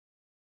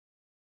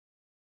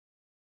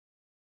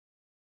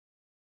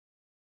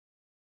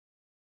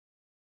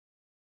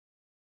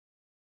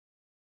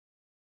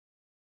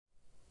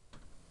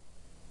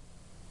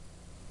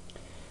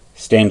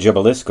Stan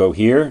Gibilisco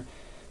here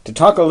to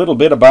talk a little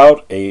bit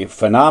about a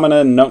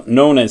phenomenon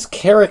known as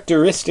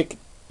characteristic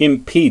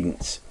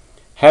impedance,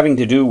 having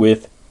to do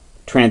with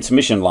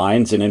transmission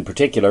lines, and in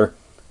particular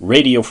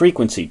radio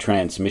frequency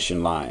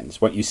transmission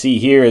lines. What you see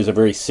here is a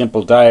very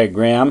simple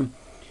diagram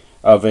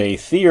of a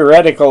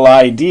theoretical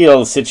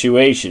ideal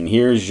situation.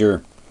 Here's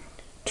your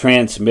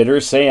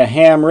transmitter, say a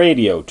ham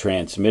radio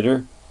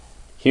transmitter.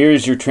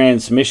 Here's your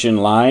transmission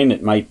line.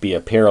 It might be a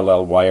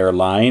parallel wire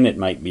line, it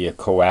might be a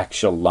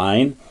coaxial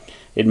line,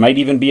 it might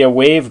even be a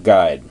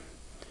waveguide.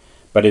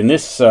 But in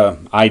this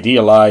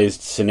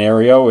idealized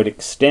scenario, it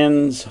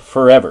extends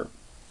forever.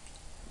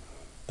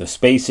 The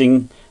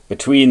spacing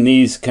between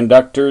these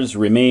conductors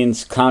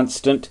remains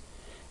constant,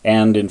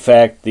 and in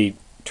fact the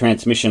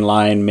transmission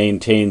line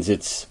maintains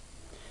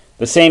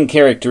the same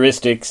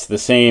characteristics, the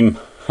same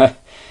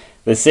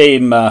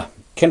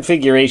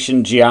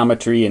configuration,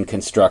 geometry, and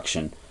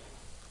construction.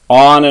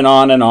 On and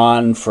on and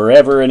on,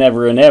 forever and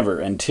ever and ever,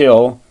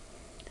 until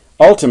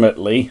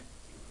ultimately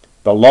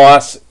the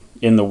loss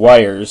in the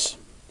wires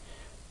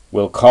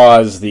will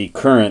cause the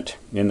current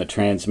in the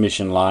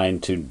transmission line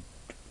to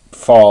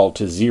fall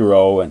to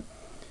zero, and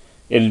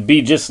it'd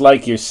be just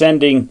like you're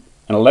sending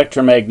an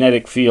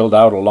electromagnetic field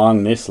out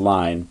along this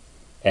line,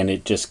 and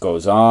it just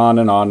goes on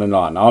and on and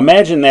on. Now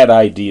imagine that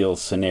ideal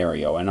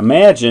scenario, and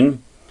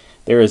imagine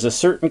there is a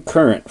certain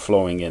current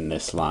flowing in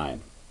this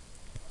line.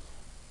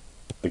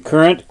 The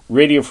current,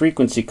 radio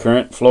frequency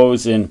current,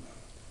 flows in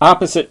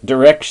opposite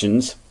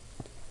directions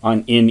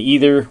in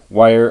either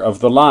wire of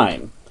the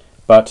line,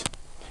 but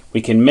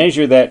we can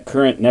measure that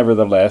current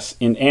nevertheless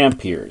in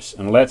amperes,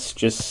 and let's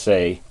just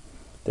say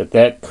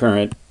that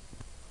current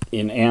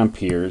in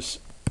amperes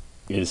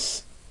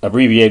is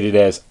abbreviated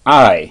as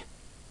I,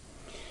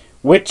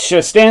 which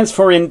stands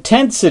for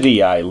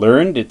intensity. I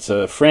learned it's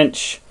a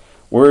French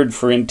word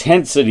for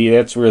intensity.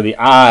 That's where the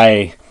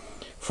I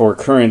for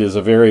current as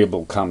a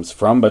variable comes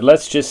from. But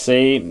let's just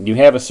say you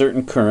have a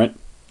certain current,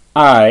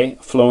 I,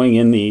 flowing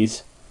in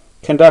these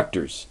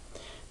conductors.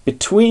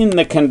 Between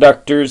the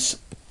conductors,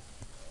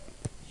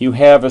 you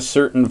have a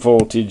certain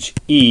voltage,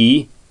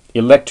 E,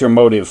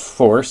 electromotive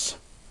force,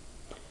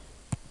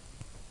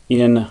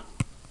 in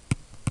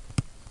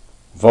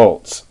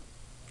volts.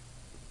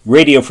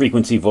 Radio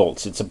frequency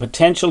volts. It's a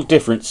potential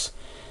difference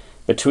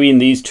between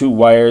these two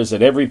wires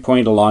at every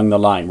point along the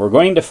line. We're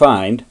going to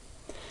find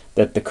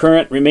that the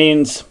current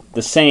remains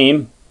the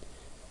same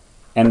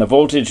and the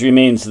voltage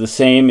remains the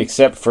same,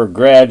 except for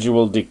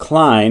gradual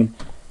decline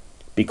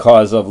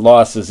because of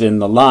losses in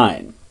the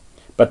line.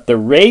 But the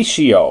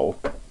ratio,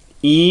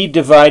 E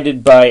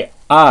divided by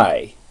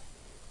I,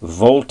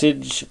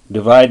 voltage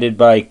divided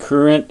by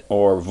current,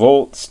 or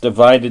volts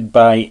divided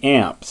by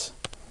amps,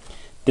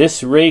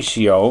 this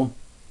ratio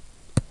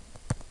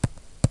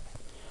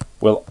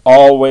will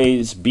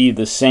always be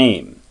the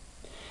same.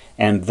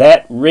 And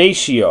that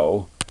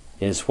ratio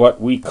is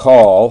what we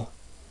call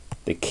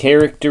the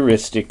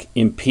characteristic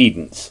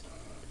impedance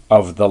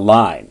of the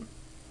line.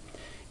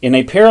 In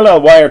a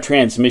parallel wire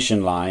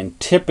transmission line,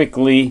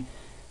 typically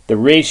the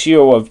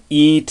ratio of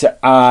E to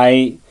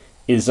I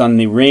is on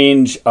the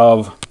range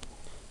of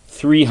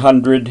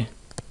 300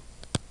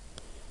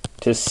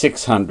 to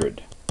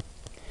 600.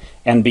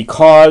 And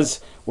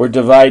because we're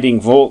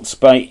dividing volts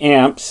by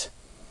amps,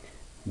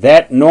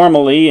 that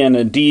normally in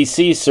a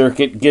DC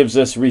circuit gives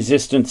us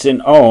resistance in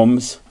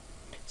ohms,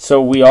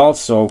 so we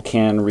also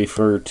can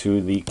refer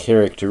to the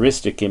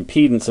characteristic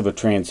impedance of a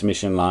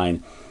transmission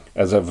line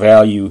as a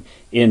value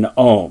in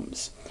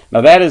ohms.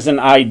 Now that is an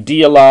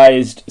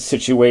idealized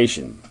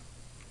situation.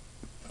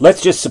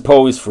 Let's just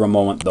suppose for a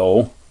moment,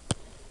 though,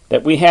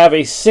 that we have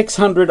a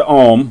 600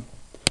 ohm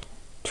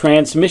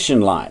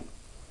transmission line.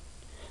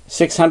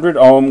 600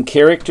 ohm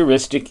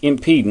characteristic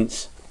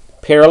impedance,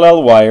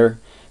 parallel wire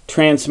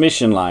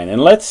transmission line.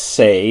 And let's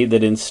say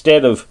that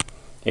instead of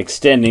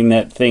extending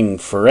that thing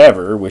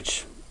forever,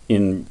 which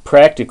in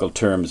practical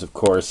terms of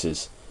course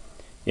is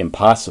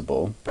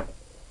impossible,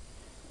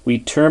 we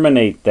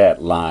terminate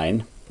that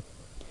line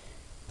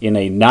in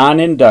a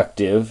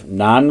non-inductive,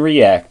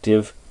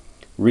 non-reactive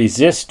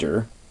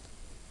resistor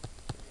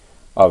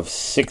of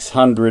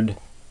 600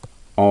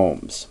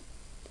 ohms.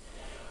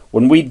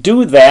 When we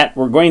do that,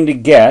 we're going to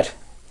get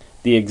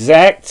the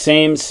exact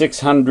same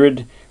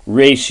 600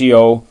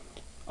 ratio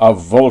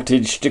of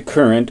voltage to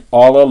current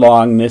all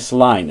along this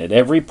line. At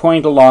every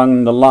point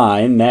along the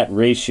line, that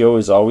ratio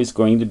is always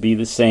going to be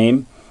the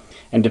same,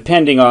 and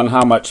depending on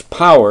how much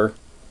power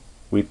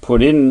we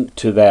put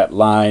into that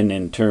line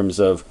in terms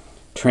of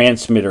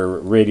transmitter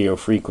radio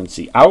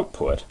frequency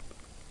output,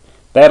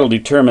 that'll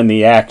determine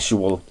the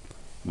actual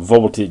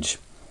voltage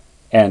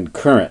and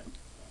current.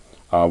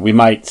 We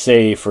might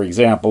say, for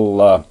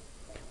example,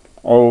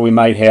 we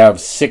might have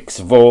 6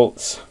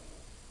 volts,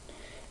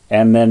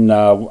 and then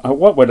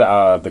what would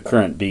the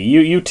current be?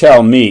 You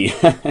tell me.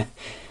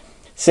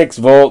 6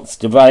 volts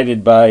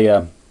divided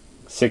by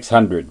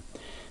 600.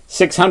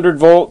 600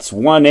 volts,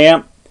 1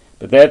 amp,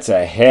 but that's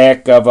a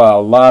heck of a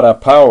lot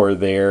of power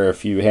there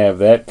if you have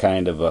that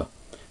kind of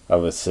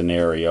a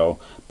scenario.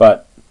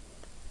 But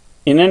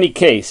in any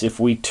case, if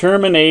we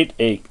terminate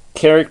a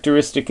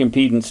characteristic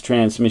impedance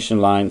transmission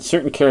line,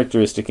 certain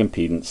characteristic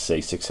impedance,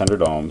 say 600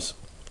 ohms,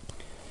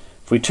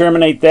 if we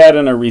terminate that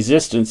in a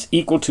resistance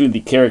equal to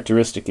the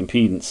characteristic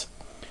impedance,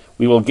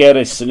 we will get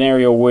a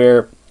scenario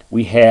where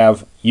we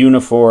have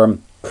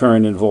uniform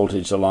current and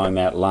voltage along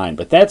that line.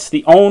 But that's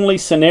the only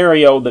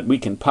scenario that we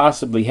can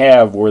possibly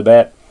have where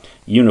that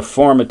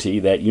uniformity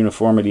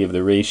of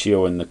the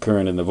ratio in the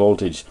current and the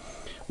voltage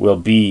will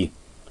be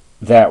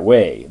that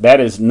way. That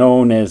is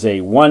known as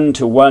a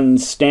 1-to-1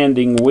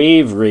 standing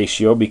wave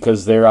ratio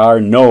because there are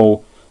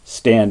no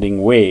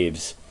standing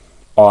waves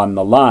on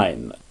the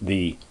line.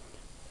 The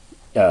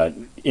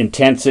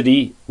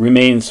intensity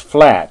remains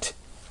flat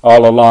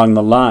all along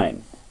the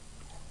line.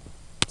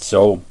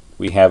 So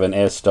we have an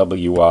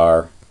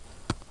SWR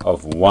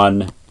of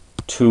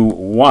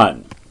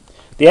 1-to-1.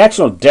 The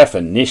actual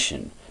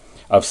definition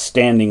of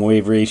standing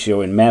wave ratio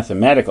in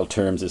mathematical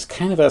terms is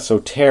kind of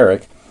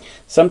esoteric.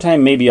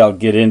 Sometime maybe I'll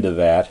get into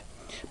that.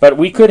 But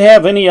we could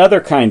have any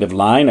other kind of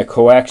line, a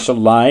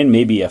coaxial line,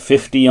 maybe a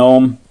 50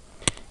 ohm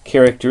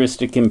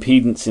characteristic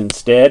impedance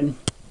instead.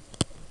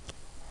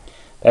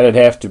 That'd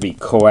have to be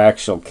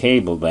coaxial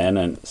cable then,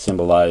 and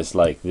symbolized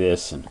like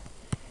this, and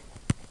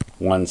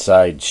one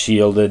side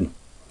shielded.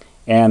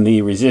 And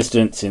the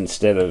resistance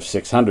instead of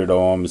 600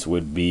 ohms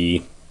would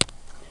be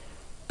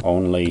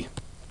only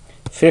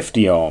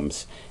 50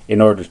 ohms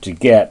in order to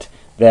get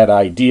that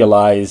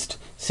idealized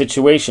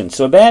situation.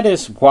 So that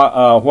is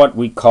what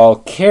we call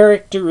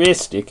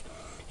characteristic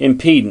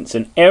impedance.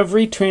 And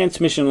every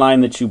transmission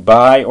line that you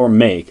buy or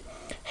make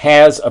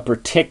has a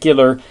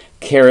particular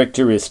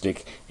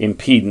characteristic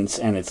impedance,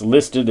 and it's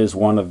listed as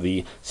one of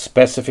the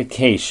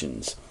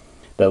specifications.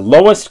 The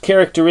lowest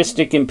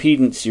characteristic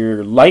impedance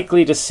you're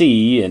likely to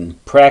see in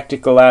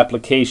practical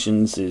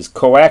applications is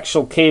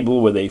coaxial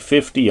cable with a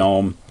 50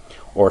 ohm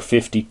or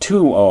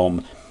 52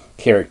 ohm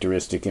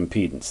characteristic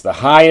impedance. The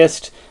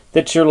highest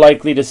that you're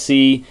likely to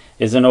see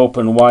is an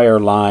open wire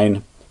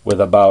line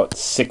with about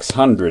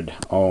 600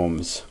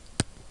 ohms.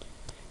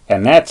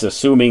 And that's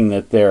assuming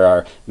that there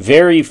are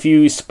very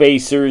few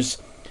spacers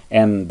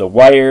and the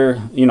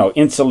wire,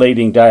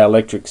 insulating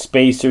dielectric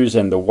spacers,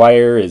 and the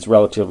wire is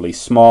relatively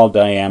small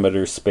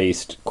diameter,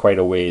 spaced quite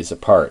a ways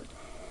apart.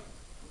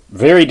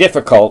 Very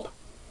difficult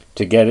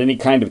to get any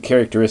kind of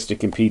characteristic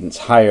impedance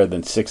higher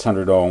than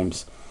 600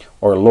 ohms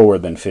or lower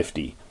than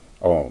 50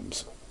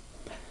 ohms.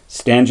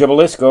 Stan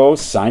Jabalisco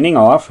signing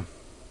off.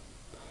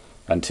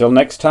 Until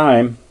next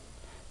time,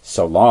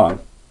 so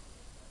long.